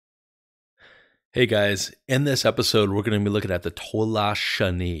Hey guys, in this episode, we're going to be looking at the Tola'at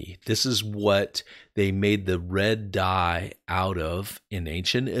Shani. This is what they made the red dye out of in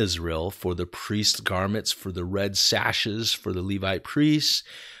ancient Israel for the priest garments, for the red sashes for the Levite priests,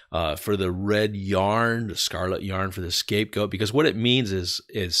 for the red yarn, the scarlet yarn for the scapegoat, because what it means is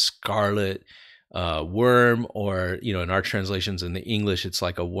scarlet worm, or in our translations in the English it's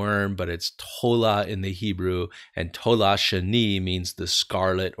like a worm, but it's tola in the Hebrew, and Tola'at Shani means the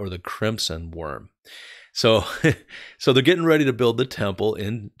scarlet or the crimson worm. So so they're getting ready to build the temple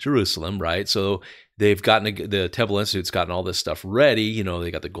in Jerusalem, right? So they've gotten the Temple Institute's gotten all this stuff ready.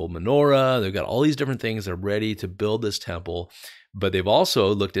 They got the gold menorah, they've got all these different things. They're ready to build this temple. But they've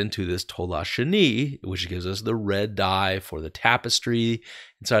also looked into this Tola'at Shani, which gives us the red dye for the tapestry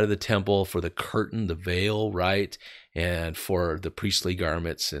inside of the temple, for the curtain, the veil, right? And for the priestly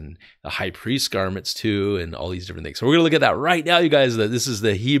garments and the high priest garments too, and all these different things. So we're going to look at that right now, you guys. This is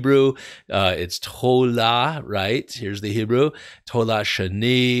the Hebrew. It's Tola, right? Here's the Hebrew. Tola'at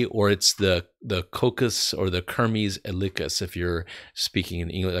Shani, or it's the Cocos or the Kermes Elicus, if you're speaking in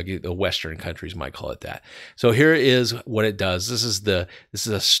English, like the Western countries might call it that. So here is what it does. This is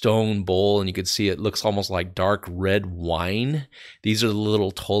a stone bowl, and you can see it looks almost like dark red wine. These are the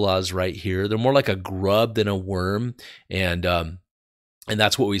little tolas right here. They're more like a grub than a worm, and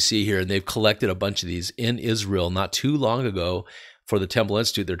that's what we see here. And they've collected a bunch of these in Israel not too long ago. For the Temple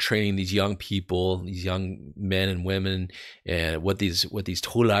Institute, they're training these young people, these young men and women, and what these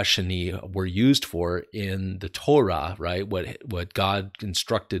Tola'at Shani were used for in the Torah, right? What God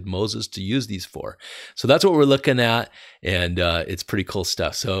instructed Moses to use these for. So that's what we're looking at, and it's pretty cool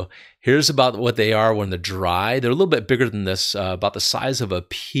stuff. So here's about what they are when they're dry. They're a little bit bigger than this, about the size of a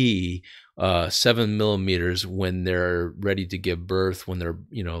pea. 7 millimeters when they're ready to give birth, when they're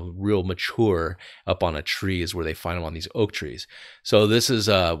real mature up on a tree is where they find them, on these oak trees. So this is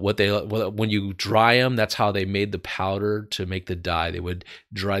when you dry them, that's how they made the powder to make the dye. They would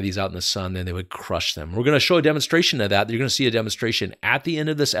dry these out in the sun, then they would crush them. We're going to show a demonstration of that. You're going to see a demonstration at the end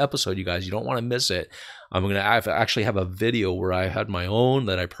of this episode, you guys. You don't want to miss it. I'm going to actually have a video where I had my own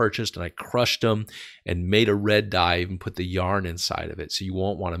that I purchased, and I crushed them and made a red dye, even put the yarn inside of it. So you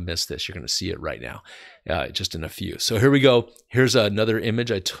won't want to miss this. You're going to see it right now, just in a few. So here we go. Here's another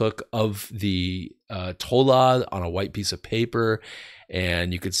image I took of the tola on a white piece of paper,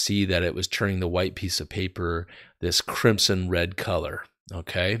 and you could see that it was turning the white piece of paper this crimson red color.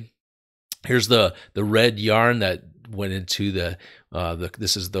 Okay. Here's the red yarn that went into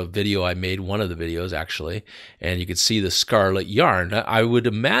this is the video I made, one of the videos actually, and you could see the scarlet yarn. I would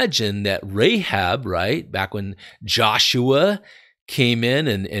imagine that Rahab, right, back when Joshua came in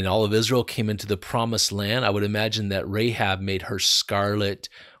and all of Israel came into the promised land, I would imagine that Rahab made her scarlet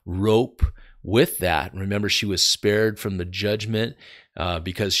rope with that. Remember, she was spared from the judgment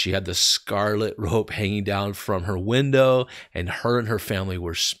because she had the scarlet rope hanging down from her window, and her family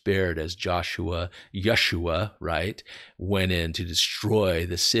were spared as Yeshua, right, went in to destroy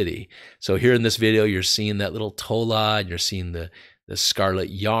the city. So here in this video, you're seeing that little tola, and you're seeing the scarlet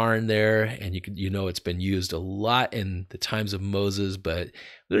yarn there, and it's been used a lot in the times of Moses, but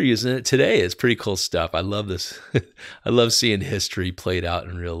they're using it today. It's pretty cool stuff. I love this. I love seeing history played out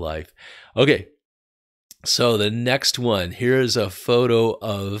in real life. Okay, so the next one, here's a photo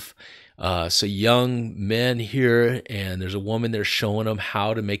of young men here, and there's a woman there showing them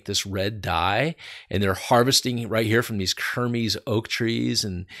how to make this red dye, and they're harvesting right here from these Kermes oak trees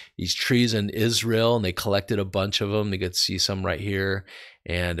and these trees in Israel, and they collected a bunch of them. They could see some right here,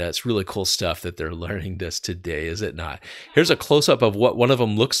 and it's really cool stuff that they're learning this today, is it not? Here's a close-up of what one of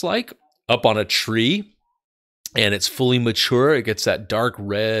them looks like up on a tree, and it's fully mature. It gets that dark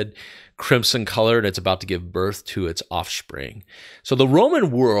red crimson color, and it's about to give birth to its offspring. So the Roman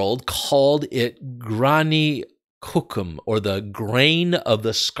world called it grani cucum, or the grain of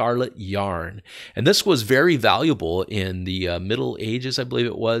the scarlet yarn. And this was very valuable in the Middle Ages, I believe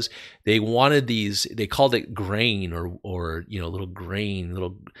it was. They wanted these, they called it grain, or little grains,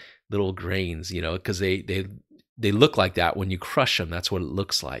 because they look like that when you crush them. That's what it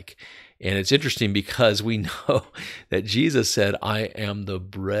looks like. And it's interesting because we know that Jesus said, "I am the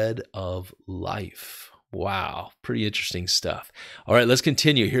bread of life." Wow, pretty interesting stuff. All right, let's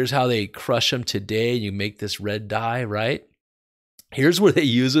continue. Here's how they crush them today. You make this red dye, right? Here's where they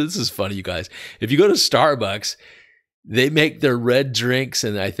use it. This is funny, you guys. If you go to Starbucks, they make their red drinks,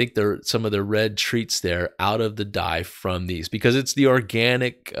 and I think some of the red treats there out of the dye from these, because it's the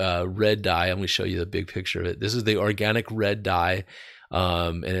organic red dye. I'm going to show you the big picture of it. This is the organic red dye.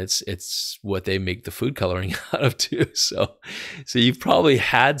 And it's what they make the food coloring out of too. So you've probably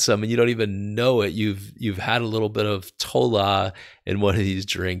had some and you don't even know it. You've had a little bit of tola in one of these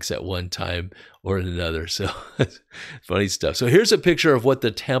drinks at one time or another. So funny stuff. So here's a picture of what the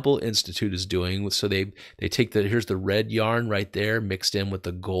Temple Institute is doing. So they take here's the red yarn right there mixed in with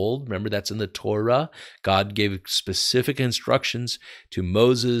the gold. Remember, that's in the Torah. God gave specific instructions to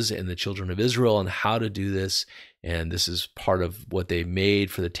Moses and the children of Israel on how to do this. And this is part of what they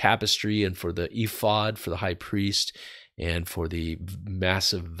made for the tapestry and for the ephod for the high priest and for the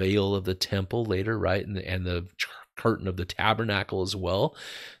massive veil of the temple later, right? And the curtain of the tabernacle as well.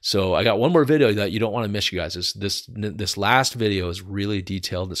 So I got one more video that you don't want to miss, you guys. This last video is really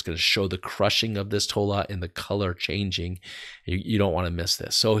detailed. It's going to show the crushing of this Tola and the color changing. You don't want to miss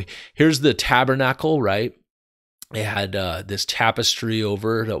this. So here's the tabernacle, right? It had this tapestry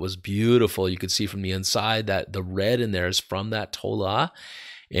over that was beautiful. You could see from the inside that the red in there is from that Tola.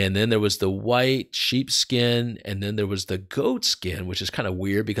 And then there was the white sheepskin, and then there was the goat skin, which is kind of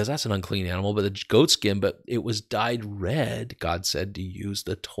weird because that's an unclean animal, but the goat skin, but it was dyed red. God said to use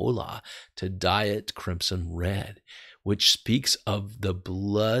the Tola to dye it crimson red, which speaks of the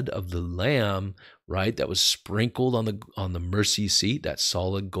blood of the lamb, right? That was sprinkled on the mercy seat, that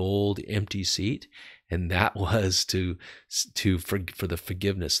solid gold empty seat. And that was for the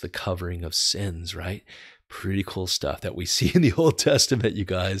forgiveness, the covering of sins, right? Pretty cool stuff that we see in the Old Testament, you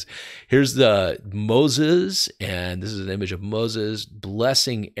guys. Here's the Moses, and this is an image of Moses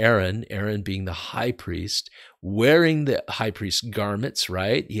blessing Aaron, Aaron being the high priest, wearing the high priest garments,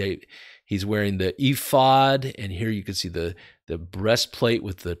 right? He's wearing the ephod, and here you can see the breastplate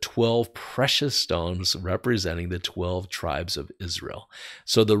with the 12 precious stones representing the 12 tribes of Israel.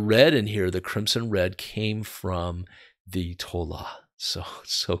 So the red in here, the crimson red, came from the Tola. So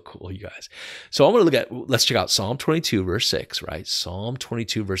cool, you guys. So I'm going to let's check out Psalm 22, verse 6, right? Psalm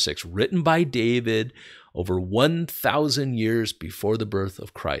 22, verse 6, written by David over 1,000 years before the birth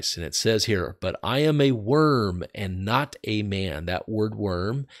of Christ. And it says here, but I am a worm and not a man. That word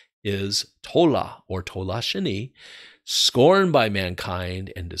worm is Tola or Tola'at Shani, scorned by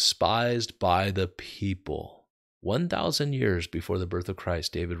mankind and despised by the people. 1,000 years before the birth of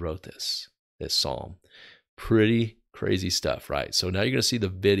Christ, David wrote this psalm. Pretty crazy stuff, right? So now you're going to see the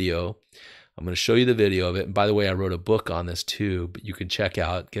video. I'm going to show you the video of it. And by the way, I wrote a book on this too, but you can check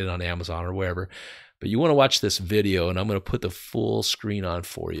out, get it on Amazon or wherever. But you want to watch this video, and I'm going to put the full screen on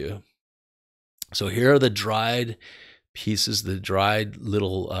for you. So here are the dried pieces, the dried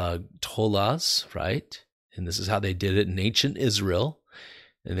little tolas, right? And this is how they did it in ancient Israel.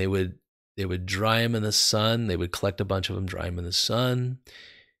 And they would dry them in the sun. They would collect a bunch of them, dry them in the sun,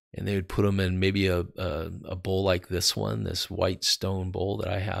 and they would put them in maybe a bowl like this one, this white stone bowl that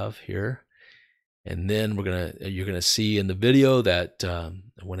I have here. And then you're gonna see in the video that I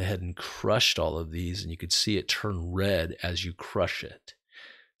went ahead and crushed all of these, and you could see it turn red as you crush it.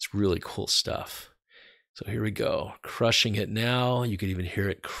 It's really cool stuff. So here we go, crushing it now. You could even hear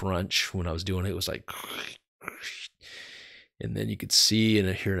it crunch when I was doing it. It was like, and then you could see, and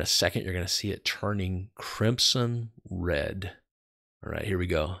here in a second, you're going to see it turning crimson red. All right, here we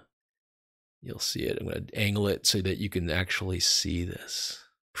go. You'll see it. I'm going to angle it so that you can actually see this.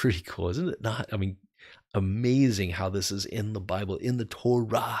 Pretty cool, isn't it not? I mean, amazing how this is in the Bible, in the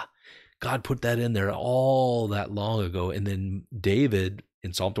Torah. God put that in there all that long ago. And then David,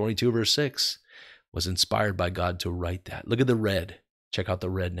 in Psalm 22, verse 6, was inspired by God to write that. Look at the red. Check out the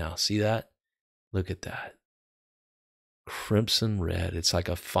red now. See that? Look at that. Crimson red. It's like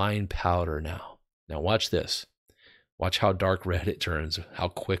a fine powder now. Now watch this. Watch how dark red it turns, how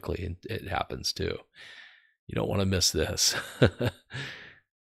quickly it happens too. You don't want to miss this.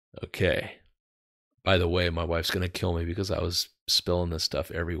 Okay. By the way, my wife's going to kill me because I was spilling this stuff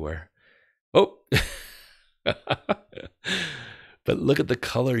everywhere. Oh. But look at the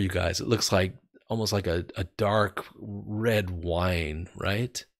color, you guys. It looks like almost like a dark red wine,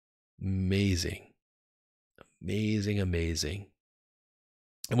 right? Amazing. Amazing, amazing.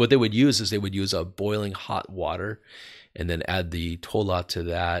 And what they would use is they would use a boiling hot water and then add the tola to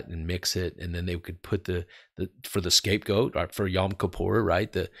that and mix it. And then they could put for the scapegoat, or for Yom Kippur, right?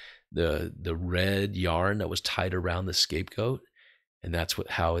 The red yarn that was tied around the scapegoat. And that's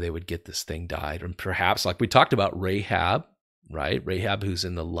how they would get this thing dyed. And perhaps, like we talked about, Rahab, right? Rahab, who's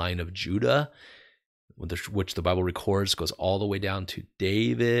in the line of Judah, which the Bible records goes all the way down to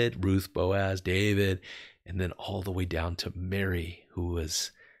David, Ruth, Boaz, David, and then all the way down to Mary, who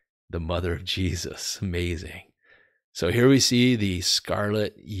was the mother of Jesus. Amazing. So here we see the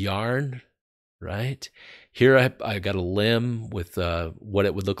scarlet yarn, right? Here I got a limb with what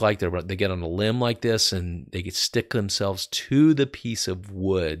it would look like. They get on a limb like this, and they could stick themselves to the piece of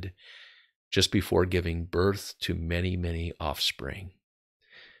wood just before giving birth to many, many offspring.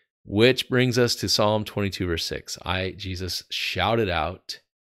 Which brings us to Psalm 22, verse 6. Jesus shouted out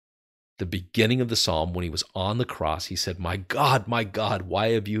the beginning of the psalm when he was on the cross. He said, my God,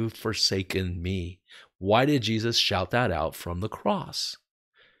 why have you forsaken me? Why did Jesus shout that out from the cross?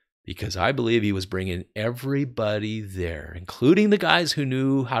 Because I believe he was bringing everybody there, including the guys who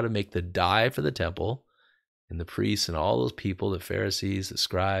knew how to make the dye for the temple, and the priests and all those people, the Pharisees, the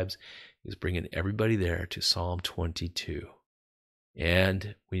scribes. He was bringing everybody there to Psalm 22.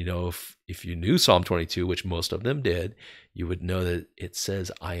 And we know if you knew Psalm 22, which most of them did, you would know that it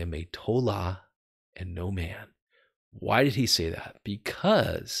says, I am a Tolah and no man. Why did he say that?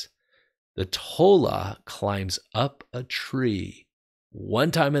 Because the Tolah climbs up a tree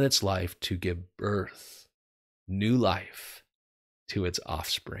one time in its life to give birth, new life, to its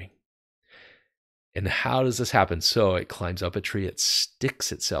offspring. And how does this happen? So it climbs up a tree, it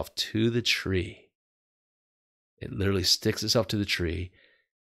sticks itself to the tree. It literally sticks itself to the tree,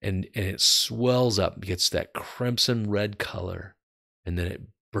 and it swells up, gets that crimson red color, and then it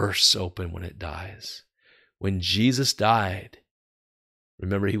bursts open when it dies. When Jesus died,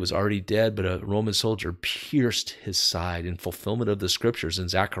 remember, he was already dead, but a Roman soldier pierced his side in fulfillment of the scriptures in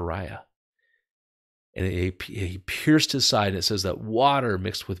Zechariah. And he pierced his side, and it says that water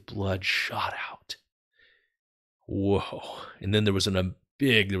mixed with blood shot out. Whoa. And then there was a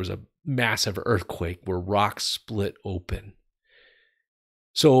massive earthquake where rocks split open.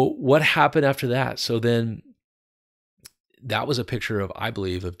 So what happened after that? So then that was a picture of, I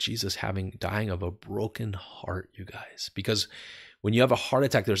believe, of Jesus dying of a broken heart, you guys. Because when you have a heart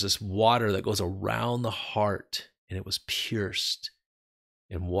attack, there's this water that goes around the heart, and it was pierced,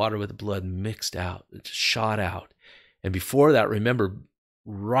 and water with blood mixed out, it shot out. And before that, remember,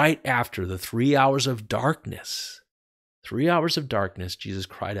 right after the 3 hours of darkness, Jesus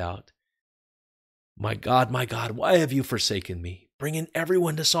cried out, my God, why have you forsaken me? Bringing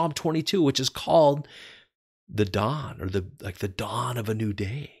everyone to Psalm 22, which is called the dawn, or the dawn of a new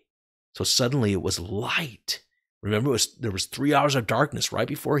day. So suddenly it was light. Remember, there was 3 hours of darkness right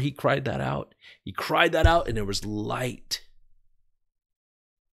before he cried that out. He cried that out, and there was light.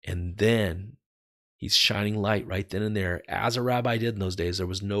 And then he's shining light right then and there. As a rabbi did in those days, there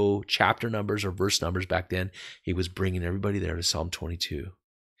was no chapter numbers or verse numbers back then. He was bringing everybody there to Psalm 22.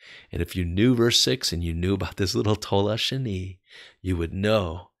 And if you knew verse 6 and you knew about this little Tola'at Shani, you would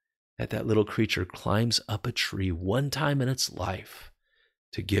know that little creature climbs up a tree one time in its life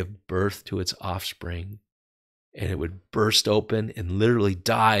to give birth to its offspring. And it would burst open and literally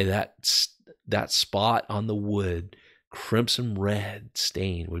dye that spot on the wood. Crimson red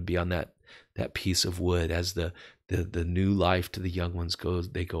stain would be on that piece of wood as the new life to the young ones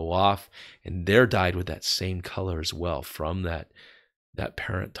they go off, and they're dyed with that same color as well from that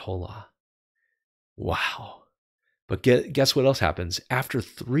parent Tolah. Wow. But guess what else happens? After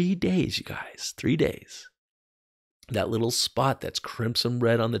 3 days, you guys, 3 days, that little spot that's crimson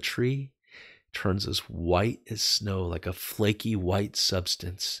red on the tree turns as white as snow, like a flaky white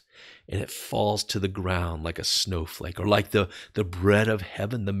substance, and it falls to the ground like a snowflake, or like the bread of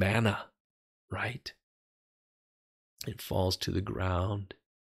heaven, the manna, right? It falls to the ground.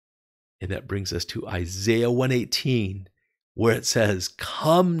 And that brings us to Isaiah 118, where it says,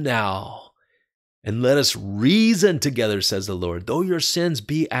 come now, and let us reason together, says the Lord. Though your sins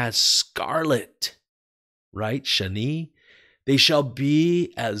be as scarlet, right, Shani, they shall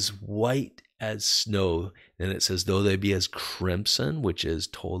be as white as snow. And it says, though they be as crimson, which is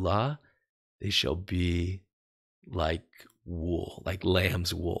Tolah, they shall be like wool, like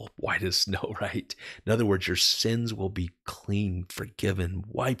lamb's wool, white as snow, right? In other words, your sins will be clean, forgiven,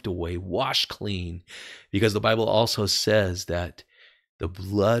 wiped away, washed clean, because the Bible also says that the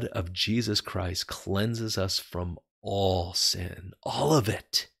blood of Jesus Christ cleanses us from all sin, all of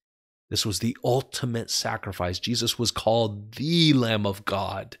it. This was the ultimate sacrifice. Jesus was called the Lamb of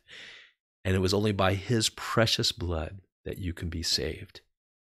God, and it was only by his precious blood that you can be saved.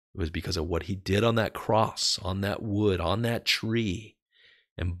 It was because of what he did on that cross, on that wood, on that tree,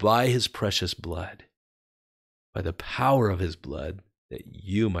 and by his precious blood, by the power of his blood, that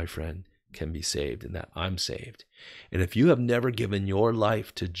you, my friend, can be saved, and that I'm saved. And if you have never given your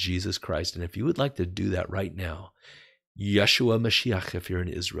life to Jesus Christ, and if you would like to do that right now, Yeshua Mashiach, if you're in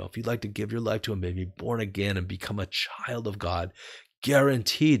Israel, if you'd like to give your life to him and be born again and become a child of God,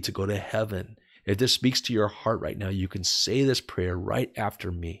 guaranteed to go to heaven. If this speaks to your heart right now, you can say this prayer right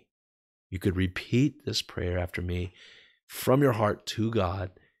after me. You could repeat this prayer after me from your heart to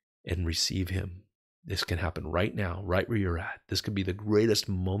God and receive him. This can happen right now, right where you're at. This could be the greatest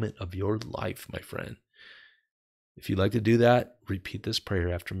moment of your life, my friend. If you'd like to do that, repeat this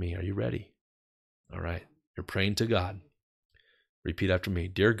prayer after me. Are you ready? All right. You're praying to God. Repeat after me.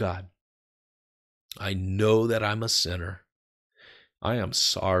 Dear God, I know that I'm a sinner. I am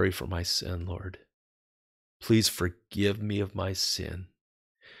sorry for my sin, Lord. Please forgive me of my sin.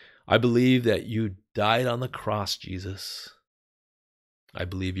 I believe that you died on the cross, Jesus. I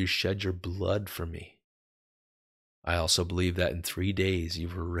believe you shed your blood for me. I also believe that in 3 days you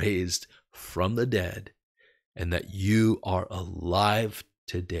were raised from the dead and that you are alive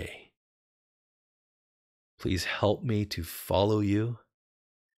today. Please help me to follow you.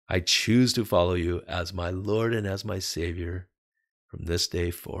 I choose to follow you as my Lord and as my Savior from this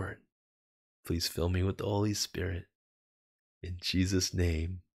day forward. Please fill me with the Holy Spirit. In Jesus'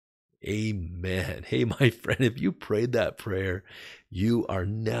 name, amen. Hey, my friend, if you prayed that prayer, you are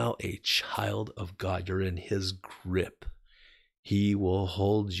now a child of God. You're in His grip. He will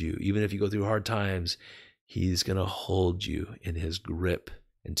hold you. Even if you go through hard times, He's going to hold you in His grip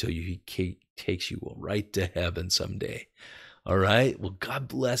until He takes you right to heaven someday. All right? Well, God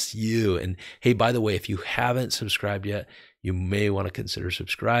bless you. And hey, by the way, if you haven't subscribed yet, you may want to consider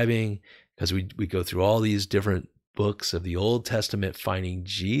subscribing, because we go through all these different books of the Old Testament finding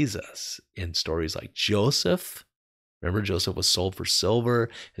Jesus in stories like Joseph. Remember, Joseph was sold for silver.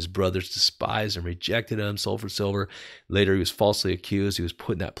 His brothers despised and rejected him, sold for silver. Later, he was falsely accused. He was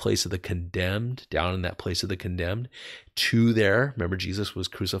put in that place of the condemned, down in that place of the condemned. 2 there. Remember, Jesus was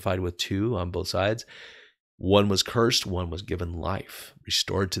crucified with 2 on both sides. 1 was cursed, 1 was given life,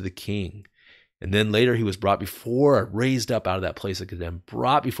 restored to the king. And then later he was raised up out of that place of condemned,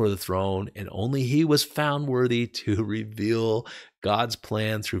 brought before the throne, and only he was found worthy to reveal God's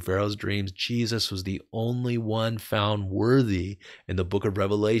plan through Pharaoh's dreams. Jesus was the only one found worthy in the book of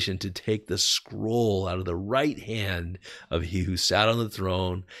Revelation to take the scroll out of the right hand of he who sat on the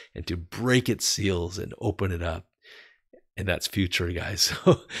throne and to break its seals and open it up. And that's future, guys.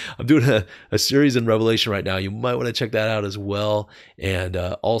 So I'm doing a series in Revelation right now. You might want to check that out as well. And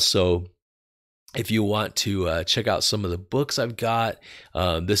also, if you want to check out some of the books I've got,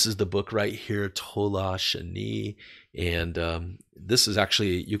 this is the book right here, Tola'at Shani. And this is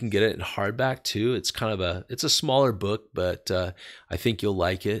actually, you can get it in hardback too. It's it's a smaller book, but I think you'll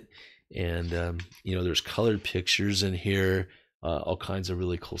like it. And, there's colored pictures in here. All kinds of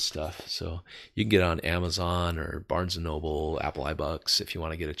really cool stuff. So you can get it on Amazon or Barnes & Noble, Apple iBooks. If you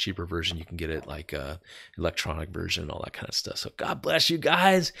want to get a cheaper version, you can get it like a electronic version, all that kind of stuff. So God bless you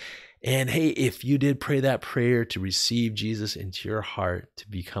guys. And hey, if you did pray that prayer to receive Jesus into your heart, to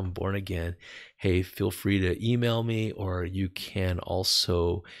become born again, hey, feel free to email me, or you can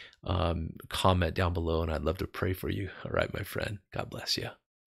also comment down below, and I'd love to pray for you. All right, my friend. God bless you.